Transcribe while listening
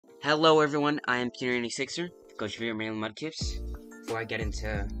Hello everyone, I am Peter96er, coach of your Maryland Mudkips. Before I get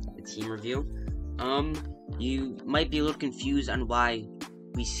into the team review, you might be a little confused on why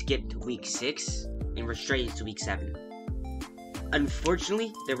we skipped week 6 and we're straight to week 7.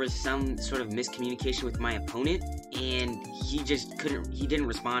 Unfortunately, there was some sort of miscommunication with my opponent, and he didn't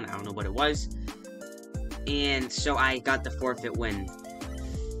respond. I don't know what it was, and so I got the forfeit win.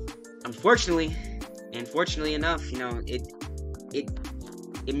 Unfortunately, and fortunately enough,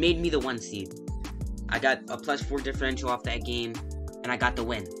 it made me the 1 seed. I got a +4 differential off that game, and I got the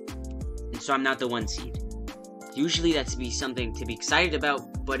win. And so I'm not the 1 seed. Usually that's something to be excited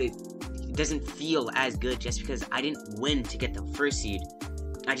about, but it doesn't feel as good just because I didn't win to get the 1st seed.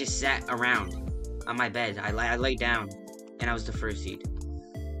 I just sat around on my bed. I laid down, and I was the 1st seed.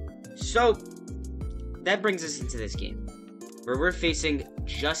 So that brings us into this game, where we're facing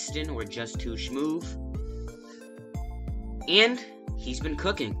Justin, or Just2shmoove, and he's been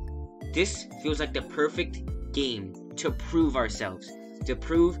cooking. This feels like the perfect game to prove ourselves, to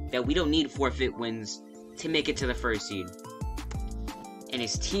prove that we don't need forfeit wins to make it to the 1st seed. And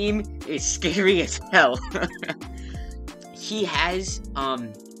his team is scary as hell. He has,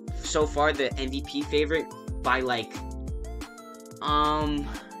 so far the MVP favorite by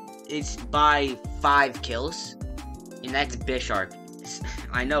it's by 5 kills, and that's Bisharp.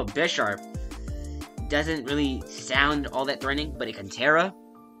 I know, Bisharp doesn't really sound all that threatening, but it can Terra,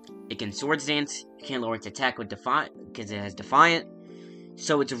 it can Swords Dance, it can lower its attack with Defiant, because it has Defiant,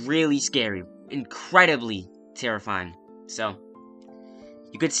 so it's really scary, incredibly terrifying. So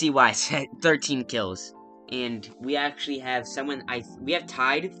you could see why I said 13 kills, and we actually have someone, we have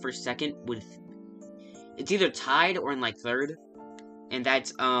tied for 2nd with, it's either tied or in 3rd, and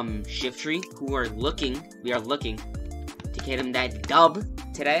that's Shiftry, we are looking to get him that dub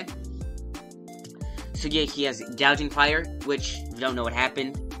today. So yeah, he has Gouging Fire, which, if you don't know what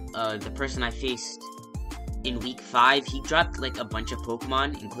happened, the person I faced in week 5, he dropped a bunch of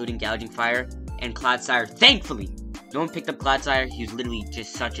Pokemon, including Gouging Fire and Clodsire. Thankfully, no one picked up Clodsire. He was literally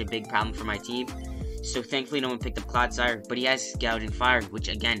just such a big problem for my team. So thankfully, no one picked up Clodsire, but he has Gouging Fire, which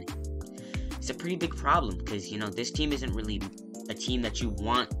again, is a pretty big problem, because, this team isn't really a team that you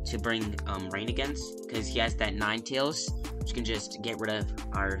want to bring Rain against, because he has that Ninetales, which can just get rid of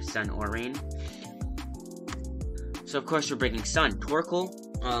our Sun or Rain. So of course we're bringing Sun. Torkoal,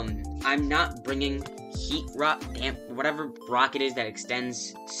 I'm not bringing Heat Rock, whatever rock it is that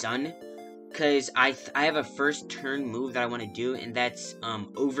extends Sun, because I have a first turn move that I want to do, and that's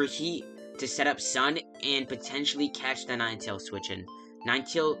Overheat to set up Sun and potentially catch the Ninetale switch in.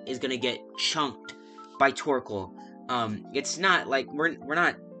 Ninetale is gonna get chunked by Torkoal. It's not we're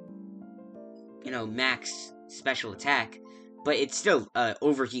not max special attack, but it's still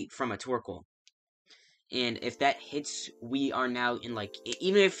Overheat from a Torkoal. And if that hits, we are now in,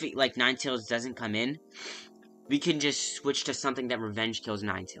 even if, Ninetales doesn't come in, we can just switch to something that revenge kills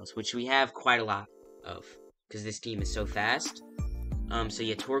Ninetales, which we have quite a lot of, because this team is so fast. So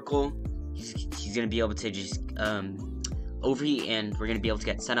yeah, Torkoal, he's gonna be able to just, overheat, and we're gonna be able to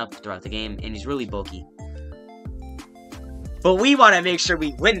get set up throughout the game, and he's really bulky. But we want to make sure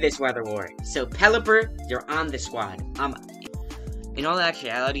we win this Weather War, so Pelipper, you're on the squad. In all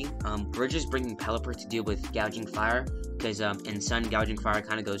actuality, we're just bringing Pelipper to deal with Gouging Fire, because in Sun, Gouging Fire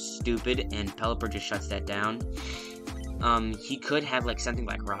kind of goes stupid, and Pelipper just shuts that down. He could have something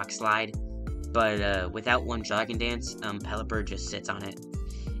like Rock Slide, but without 1 Dragon Dance, Pelipper just sits on it.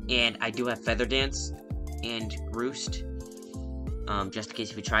 And I do have Feather Dance and Roost, just in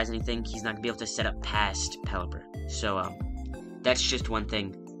case if he tries anything, he's not gonna be able to set up past Pelipper. So that's just one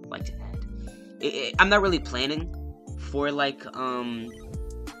thing I'd like to add. I'm not really planning for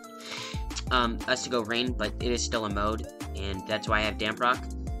us to go Rain, but it is still a mode, and that's why I have Damp Rock.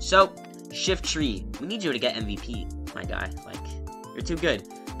 So Shiftry, we need you to get MVP, my guy. You're too good.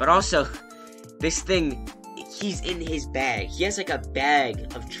 But also, this thing, he's in his bag. He has a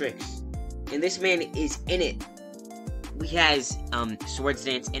bag of tricks, and this man is in it. He has Swords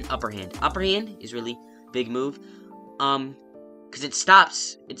Dance and Upper Hand. Upper Hand is really big move, because it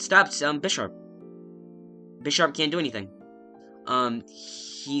stops Bisharp. Bisharp can't do anything.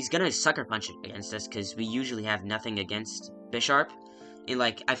 He's gonna Sucker Punch against us, because we usually have nothing against Bisharp. And,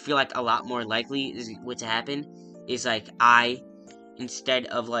 I feel a lot more likely is what to happen is, instead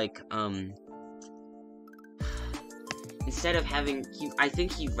of having, I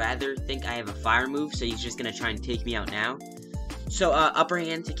think he'd rather think I have a Fire move, so he's just gonna try and take me out now. So, Upper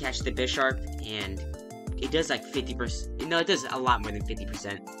Hand to catch the Bisharp, and it does, 50%. No, it does a lot more than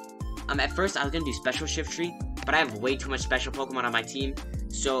 50%. At first, I was gonna do Special Shiftry, but I have way too much special Pokemon on my team,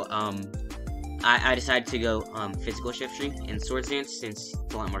 so, I decided to go physical shift tree and sword stance since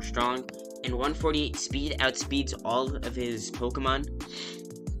it's a lot more strong. And 148 speed outspeeds all of his Pokemon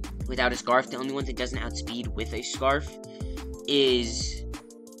without a scarf. The only one that doesn't outspeed with a scarf is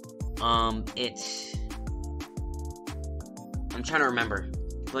it's, I'm trying to remember,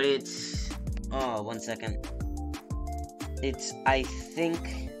 but it's, oh, 1 second. It's, I think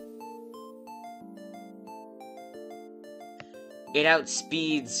it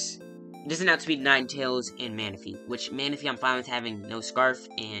doesn't outspeed Ninetales and Manaphy, which Manaphy I'm fine with having no scarf,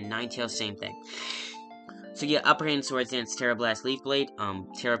 and Ninetales same thing. So yeah, upper hand sword stance, Terra Blast, Leaf Blade,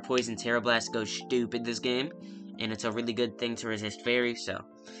 Terra Poison, Terra Blast goes stupid this game, and it's a really good thing to resist Fairy. So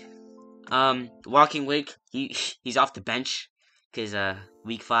Walking Wake, he's off the bench because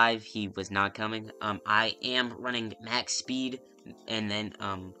week 5 he was not coming. I am running max speed and then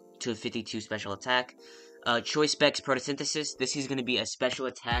 252 special attack. Choice Specs Photosynthesis. This is going to be a special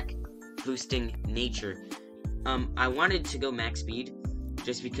attack boosting nature. I wanted to go max speed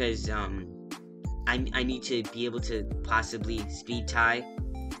just because I need to be able to possibly speed tie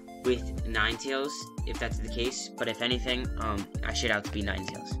with Ninetales if that's the case. But if anything, I should outspeed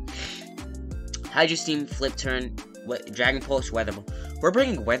Ninetales. Hydro Steam, Flip Turn, Dragon Pulse, Weather Ball. We're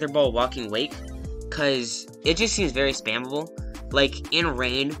bringing Weather Ball, Walking Wake because it just seems very spammable. Like, in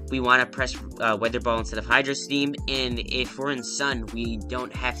Rain, we want to press Weather Ball instead of Hydro Steam, and if we're in Sun, we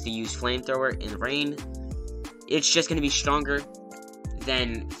don't have to use Flamethrower. In Rain, it's just going to be stronger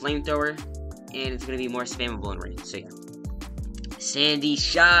than Flamethrower, and it's going to be more spammable in Rain, so yeah. Sandy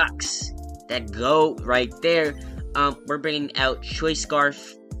Shocks, that go right there. We're bringing out Choice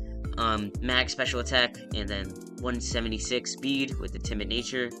Scarf, max special attack, and then 176 speed with the Timid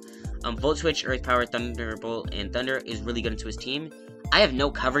Nature. Volt Switch, Earth Power, Thunderbolt, and Thunder is really good into his team. I have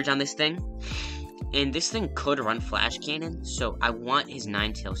no coverage on this thing, and this thing could run Flash Cannon, so I want his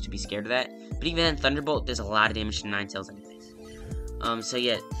Ninetales to be scared of that. But even then, Thunderbolt does a lot of damage to Ninetales anyways. So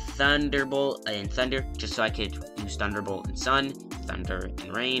yeah, Thunderbolt and Thunder, just so I could use Thunderbolt and Sun, Thunder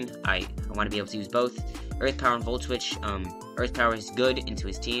and Rain. I want to be able to use both. Earth Power and Volt Switch. Earth Power is good into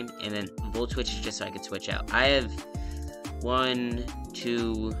his team, and then Volt Switch just so I could switch out. I have 1,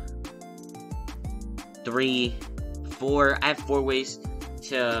 2, 3, 4. I have 4 ways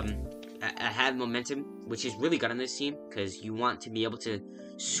to have momentum, which is really good on this team because you want to be able to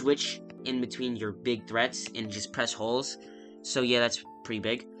switch in between your big threats and just press holes. So yeah, that's pretty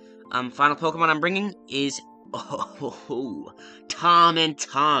big. Final Pokemon I'm bringing is Tom and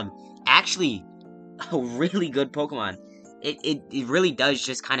Tom. Actually, a really good Pokemon. It really does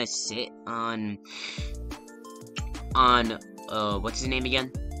just kind of sit on what's his name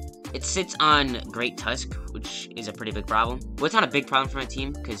again? It sits on Great Tusk, which is a pretty big problem. Well, it's not a big problem for my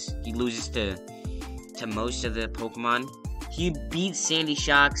team, because he loses to most of the Pokemon. He beats Sandy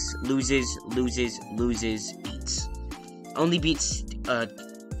Shocks, loses, beats. Only beats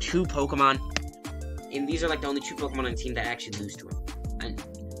 2 Pokemon, and these are like the only 2 Pokemon on the team that actually lose to him. And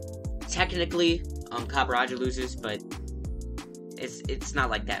technically, Cabraja loses, but it's not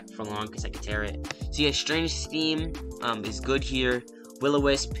like that for long, because I could tear it. So yeah, Strange Steam is good here.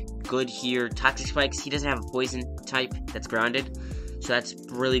 Will-O-Wisp, good here. Toxic Spikes, he doesn't have a poison type that's grounded, so that's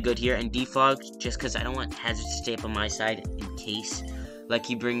really good here. And Defog, just because I don't want Hazard to stay up on my side in case, like,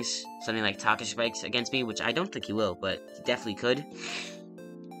 he brings something like Toxic Spikes against me, which I don't think he will, but he definitely could.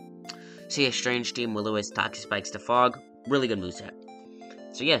 So yeah, Strange Steam, Will-O-Wisp, Toxic Spikes, Defog, really good moveset.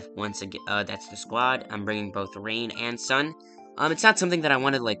 So yeah, once again, that's the squad. I'm bringing both Rain and Sun. It's not something that I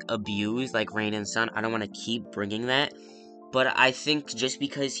want to, like, abuse, like Rain and Sun. I don't want to keep bringing that. But I think just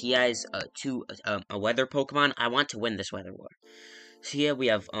because he has a weather Pokemon, I want to win this weather war. So yeah, we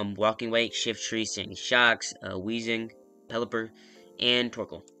have Walking Wake, Shift Tree, Sandy Shocks, Weezing, Pelipper, and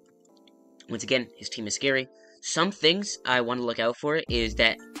Torkoal. Once again, his team is scary. Some things I want to look out for is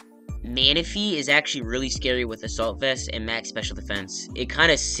that Manaphy is actually really scary with Assault Vest and Max Special Defense. It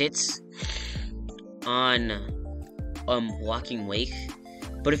kind of sits on Walking Wake,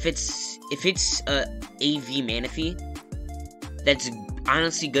 but if it's AV Manaphy, that's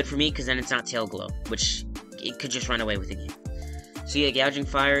honestly good for me, because then it's not Tail Glow, which it could just run away with the game. So yeah, Gouging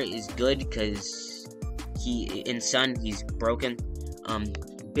Fire is good, because in Sun, he's broken.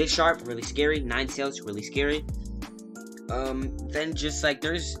 Bisharp, really scary. Ninetales, really scary. Then just, like,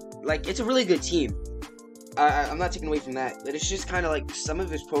 there's, like, it's a really good team. I'm not taking away from that, but it's just kind of, like, some of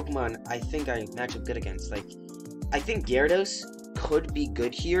his Pokemon I think I match up good against. Like, I think Gyarados could be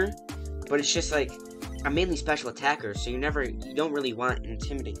good here, but it's just, like, I'm mainly special attacker, so you don't really want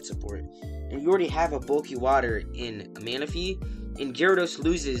Intimidate support. And you already have a bulky water in Manaphy, and Gyarados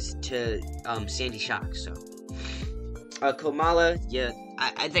loses to Sandy Shock, so. Komala, yeah,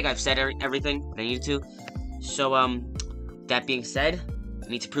 I think I've said everything that I needed to. So, that being said, I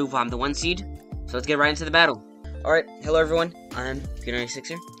need to prove I'm the 1 seed. So let's get right into the battle. Alright, hello everyone, I'm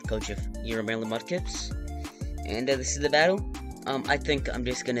Peter96er, coach of Euro Maryland Mudkips. And this is the battle. I think I'm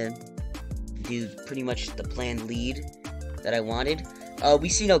just gonna do pretty much the planned lead that I wanted. We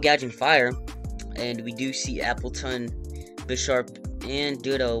see no gouging fire, and we do see Appleton, Bisharp, and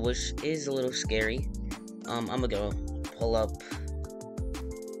Ditto, which is a little scary. I'm gonna go pull up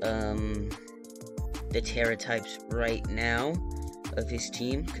the Terra types right now of his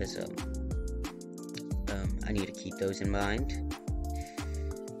team, because I need to keep those in mind.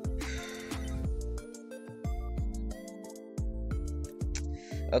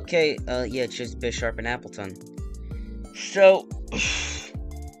 Okay, yeah, it's just Bisharp and Appleton. So,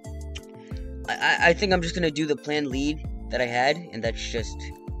 I think I'm just gonna do the planned lead that I had, and that's just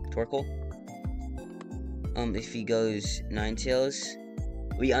Torkoal. If he goes Ninetales,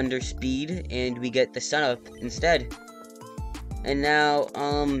 we underspeed, and we get the Sun Up instead. And now,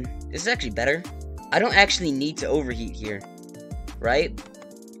 this is actually better. I don't actually need to overheat here, right?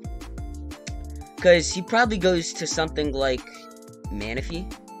 Because he probably goes to something like Manaphy.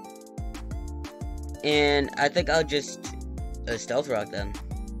 And I think I'll just Stealth Rock them.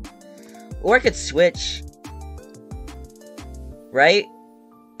 Or I could switch. Right?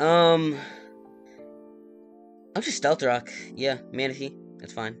 I'll just Stealth Rock. Yeah, Manaphy.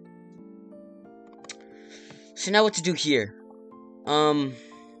 That's fine. So now what to do here?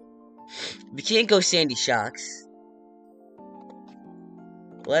 We can't go Sandy Shocks.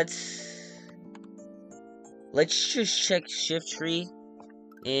 Let's just check Shiftry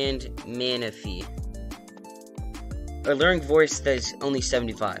and Manaphy. Alluring Voice does only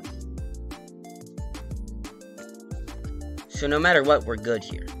 75. So no matter what, we're good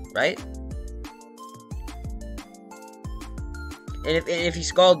here, right? And if he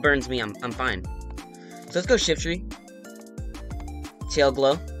Scald Burns me, I'm fine. So let's go Shiftry. Tail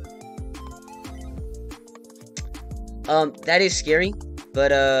Glow. That is scary,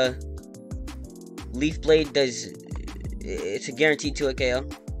 but Leaf Blade does, it's a guaranteed 2-hit KO.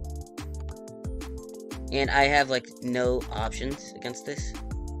 And I have like no options against this.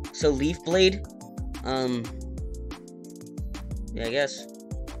 So Leaf Blade, yeah, I guess.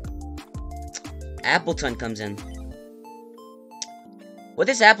 Appleton comes in. What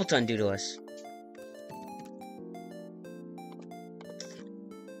does Appleton do to us?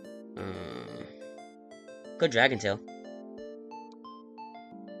 Go Dragon Tail.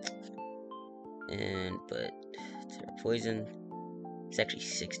 But Poison, it's actually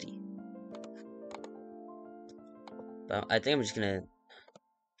 60. But I think I'm just gonna...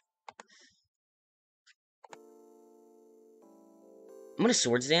 I'm gonna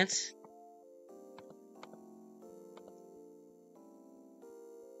Swords Dance.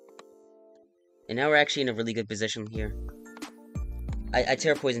 And now we're actually in a really good position here. I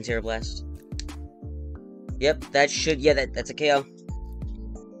Terra Poison, Terra Blast. Yep, that should... Yeah, that's a KO.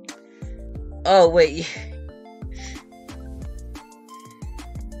 Oh, wait.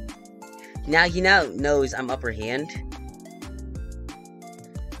 Now, he now knows I'm upper hand.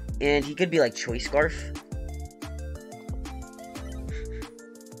 And he could be like Choice Scarf.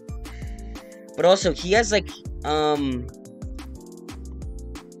 But also, he has like,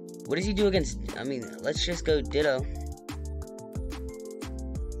 what does he do against... I mean, let's just go Ditto.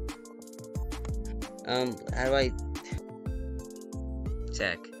 How do I...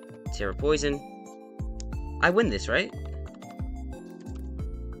 Attack. Terra Poison. I win this, right?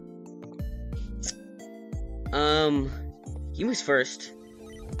 He was first.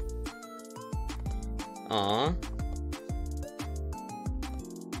 Aww.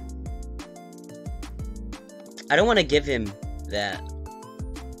 I don't want to give him that.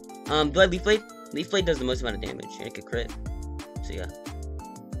 Do I Leaf Blade? Leaf Blade does the most amount of damage, and it could crit. So yeah.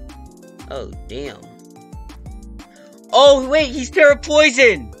 Oh, damn. Oh, wait, he's Terra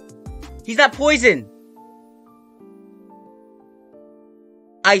Poison! He's not poison!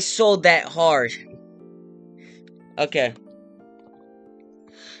 I sold that hard. Okay.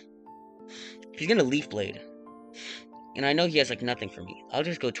 He's gonna Leaf Blade. And I know he has, like, nothing for me. I'll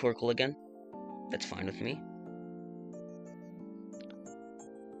just go Torkoal again. That's fine with me.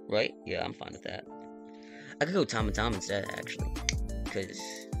 Right? Yeah, I'm fine with that. I could go Tom instead, actually. Because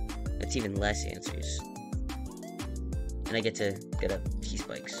that's even less answers. And I get to get up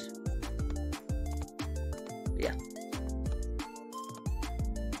T-Spikes. Yeah.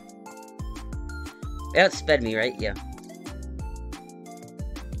 It outsped me, right? Yeah.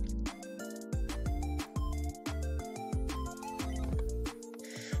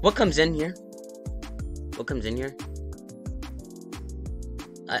 What comes in here? What comes in here?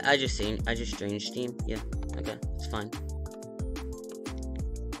 I just changed Steam. Yeah, okay, it's fine.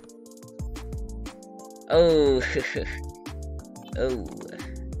 Oh, oh.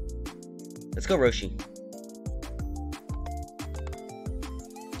 Let's go Roshi.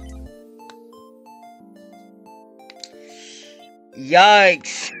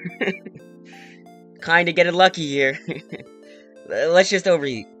 Yikes! Kinda getting lucky here. Let's just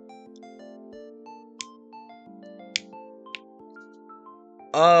overheat.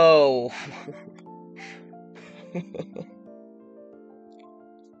 Oh.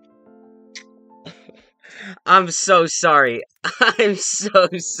 I'm so sorry. I'm so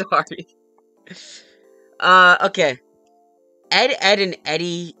sorry. Okay. Ed, and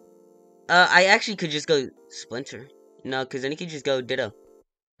Eddie. I actually could just go Splinter. No, because then he could just go Ditto.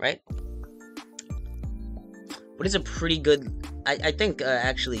 Right? What is a pretty good... I think,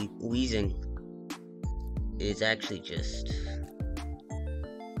 actually, Wheezing is actually just...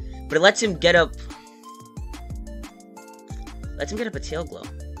 But it lets him get up... Lets him get up a Tail Glow.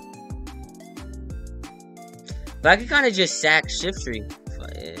 But I could kind of just sack Shiftry.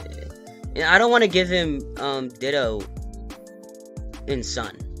 And I don't want to give him, Ditto in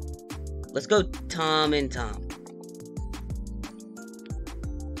Sun. Let's go Tom and Tom.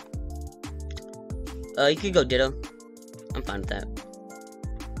 You could go Ditto. I'm fine with that.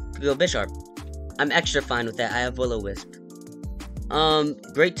 You could go Bisharp. I'm extra fine with that. I have Will-O-Wisp.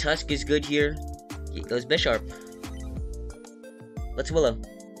 Great Tusk is good here. It goes Bisharp. Let's Willow.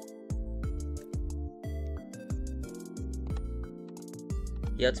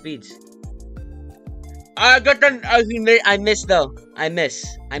 Yeah, it speeds. I got them. I miss though. I miss.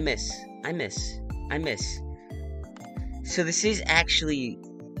 So this is actually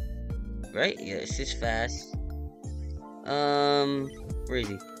right. Yeah, this is fast. Where is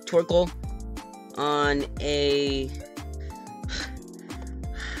he? Torkoal on a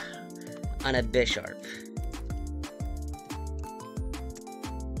Bisharp.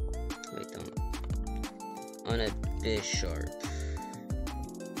 Wait, don't. On a Bisharp.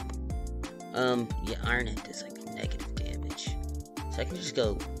 Yeah, Iron Head does like negative damage. So I can just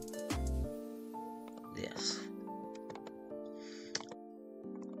go this.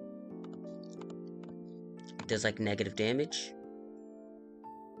 It does like negative damage.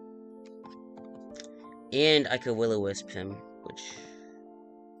 And I could Will-O-Wisp him, which...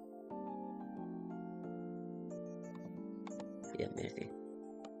 Yeah, maybe.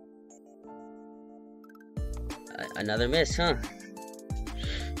 Another miss, huh?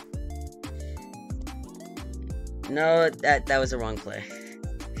 No, that was the wrong play.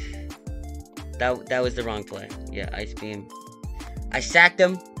 That was the wrong play. Yeah, Ice Beam. I sacked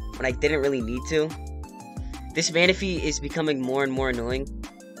him when I didn't really need to. This Manaphy is becoming more and more annoying.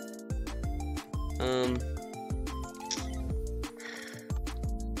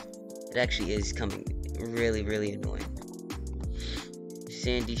 It actually is coming really, really annoying.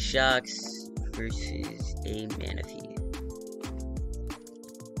 Sandy Shocks versus a Manaphy.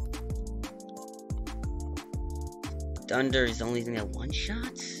 Thunder is the only thing that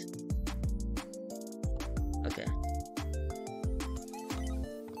one-shots? Okay.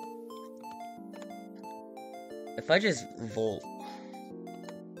 If I just Volt...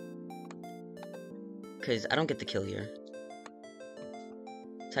 Because I don't get the kill here.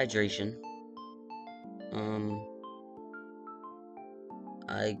 It's Hydration.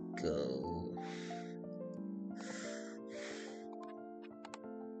 I go...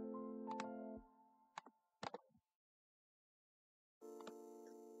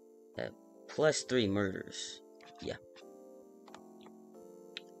 At +3 murders. Yeah.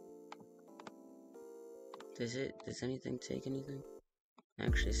 Does anything take anything?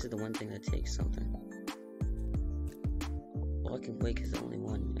 Actually, this is the one thing that takes something. Walking Wake is the only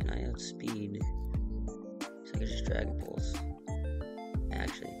one, and I outspeed. So I can just Dragon Pulse.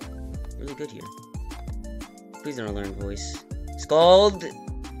 Actually, really good here. Please don't learn voice. Scald!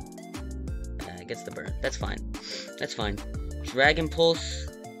 It gets the burn. That's fine. That's fine. Dragon Pulse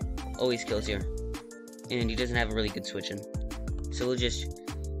always kills here. And he doesn't have a really good switch in. So we'll just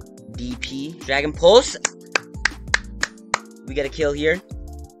DP. Dragon Pulse! We got a kill here.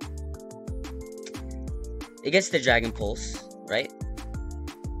 It gets the Dragon Pulse, right?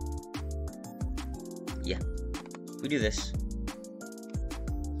 Yeah. We do this.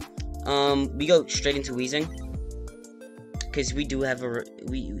 We go straight into Wheezing. Because we do have a...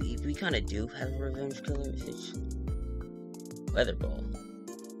 We kind of do have a Revenge Killer. It's Weather Ball.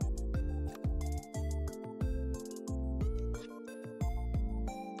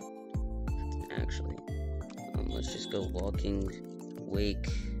 Actually, let's just go Walking Wake.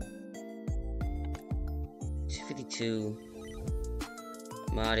 252.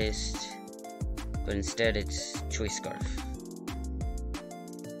 Modest, but instead it's Choice Scarf.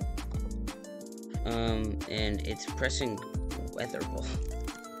 And it's pressing Weatherball.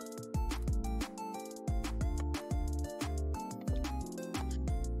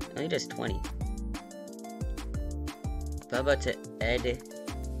 Only does 20. How about to add?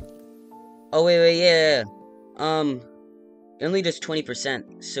 Oh wait, yeah. It only does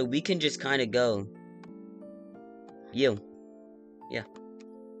 20%, so we can just kind of go. Yeah.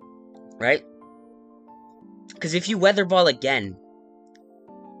 Right? Because if you Weather Ball again,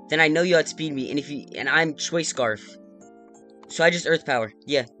 then I know you outspeed me, and I'm Choice Scarf. So I just Earth Power.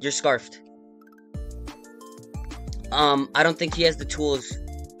 Yeah, you're scarfed. I don't think he has the tools.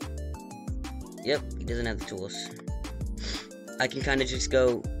 Yep, he doesn't have the tools. I can kind of just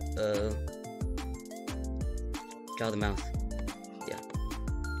go, draw the mouth. Yeah.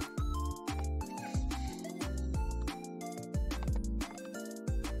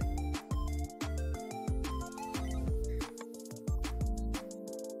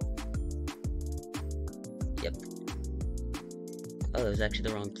 Yep. Oh, that was actually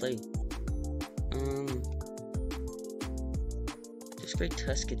the wrong play. Just great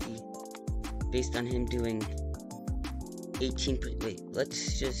Tuscany. Based on him doing 18. Wait,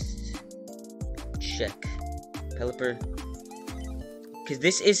 let's just check. Pelipper. Because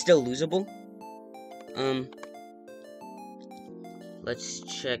this is still losable. Let's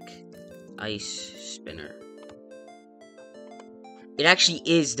check Ice Spinner. It actually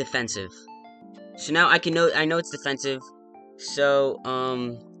is defensive. So now I know it's defensive. So,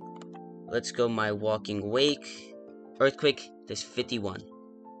 let's go my Walking Wake. Earthquake, there's 51.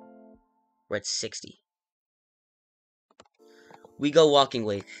 We're at 60. We go Walking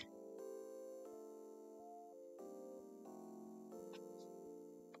Wake.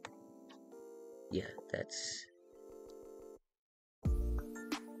 Yeah, that's...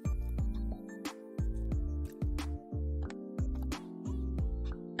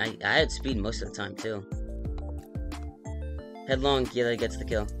 I had speed most of the time, too. Headlong, yeah, that gets the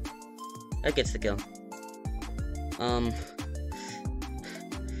kill. That gets the kill.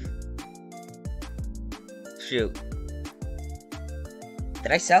 Shoot.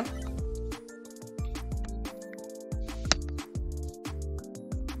 Did I sell?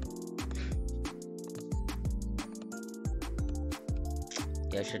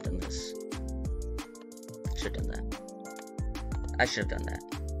 Yeah, I should have done this. Should have done that. I should have done that.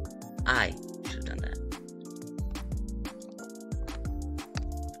 I should have done that.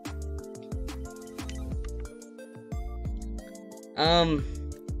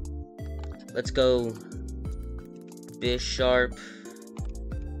 Let's go Bisharp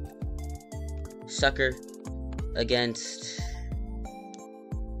Sucker against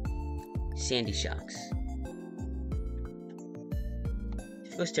Sandy Shocks.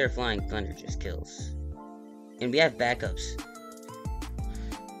 If it goes Terrifying Thunder, just kills. And we have backups.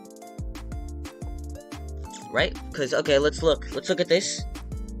 Right? Because, okay, let's look. Let's look at this.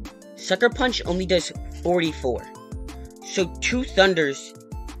 Sucker Punch only does 44. So 2 Thunders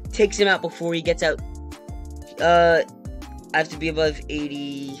takes him out before he gets out. I have to be above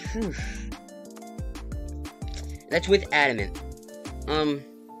 80. That's with Adamant.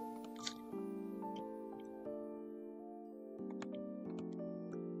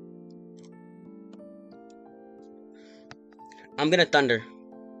 I'm gonna Thunder.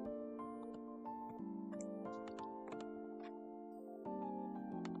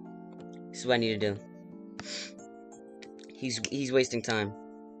 This is what I need to do. He's wasting time.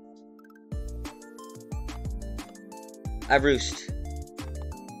 I Roost.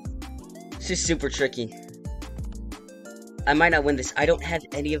 This is super tricky. I might not win this. I don't have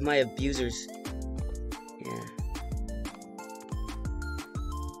any of my abusers. Yeah.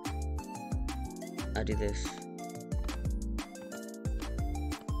 I'll do this.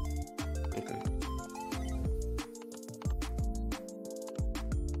 Okay.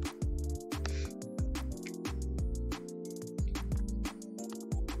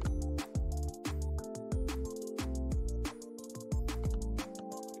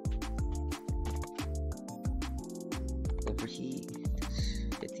 Overheat,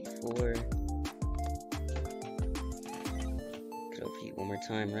 54. Could overheat one more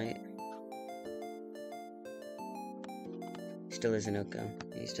time, right? Still isn't okay.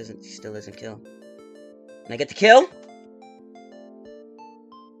 He still doesn't kill. And I get the kill?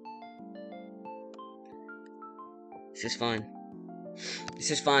 This is fine. This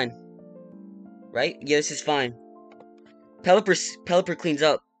is fine. Right? Yeah, this is fine. Pelipper cleans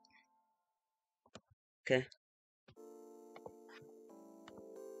up. Okay.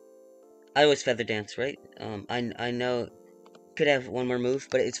 I always Feather Dance, right? I know, could have one more move,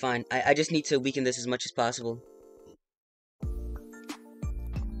 but it's fine. I just need to weaken this as much as possible.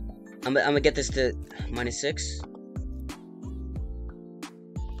 I'm gonna get this to -6.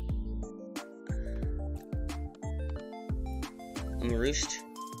 I'm gonna roost.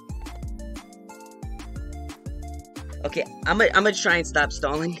 Okay, I'm gonna try and stop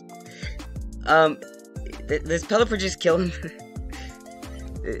stalling. This Pelipper just killed him.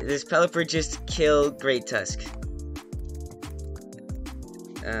 This Pelipper just killed Great Tusk.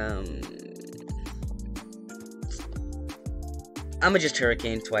 I'ma just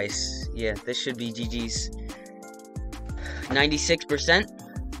Hurricane twice. Yeah, this should be GG's. 96%.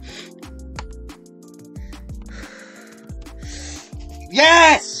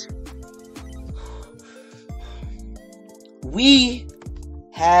 Yes! We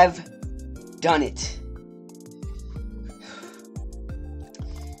have done it.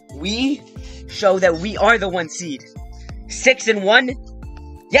 We show that we are the 1 seed. 6-1.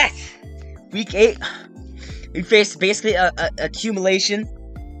 Yes! Week 8. We faced basically a accumulation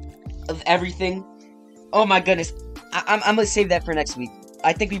of everything. Oh my goodness. I'm gonna save that for next week.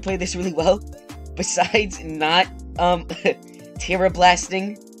 I think we played this really well. Besides not Terra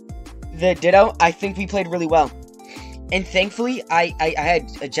blasting the Ditto, I think we played really well. And thankfully, I had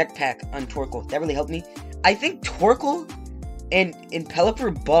a jetpack on Torkoal. That really helped me. I think Torkoal and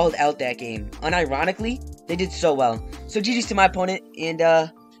Pelipper balled out that game. Unironically, they did so well. So GG's to my opponent, and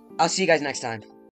I'll see you guys next time.